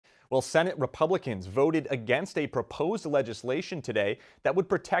Well, Senate Republicans voted against a proposed legislation today that would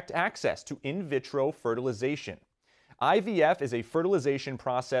protect access to in vitro fertilization. IVF is a fertilization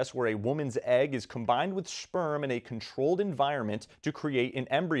process where a woman's egg is combined with sperm in a controlled environment to create an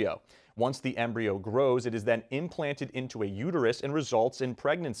embryo. Once the embryo grows, it is then implanted into a uterus and results in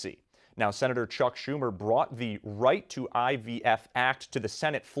pregnancy. Now, Senator Chuck Schumer brought the Right to IVF Act to the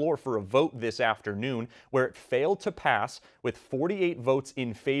Senate floor for a vote this afternoon, where it failed to pass with 48 votes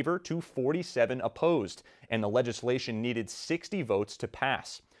in favor to 47 opposed, and the legislation needed 60 votes to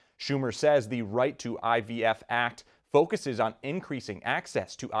pass. Schumer says the Right to IVF Act focuses on increasing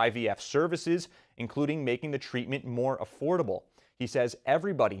access to IVF services, including making the treatment more affordable. He says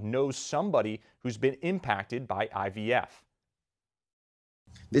everybody knows somebody who's been impacted by IVF.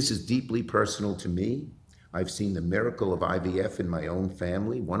 This is deeply personal to me. I've seen the miracle of IVF in my own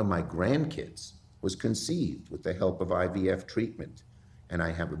family. One of my grandkids was conceived with the help of IVF treatment. And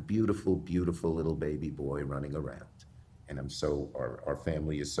I have a beautiful, beautiful little baby boy running around. And our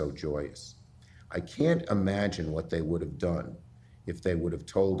family is so joyous. I can't imagine what they would have done if they would have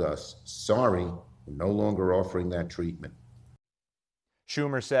told us, sorry, we're no longer offering that treatment.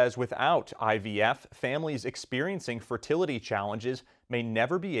 Schumer says without IVF, families experiencing fertility challenges may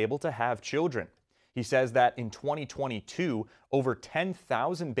never be able to have children. He says that in 2022, over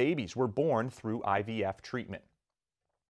 10,000 babies were born through IVF treatment.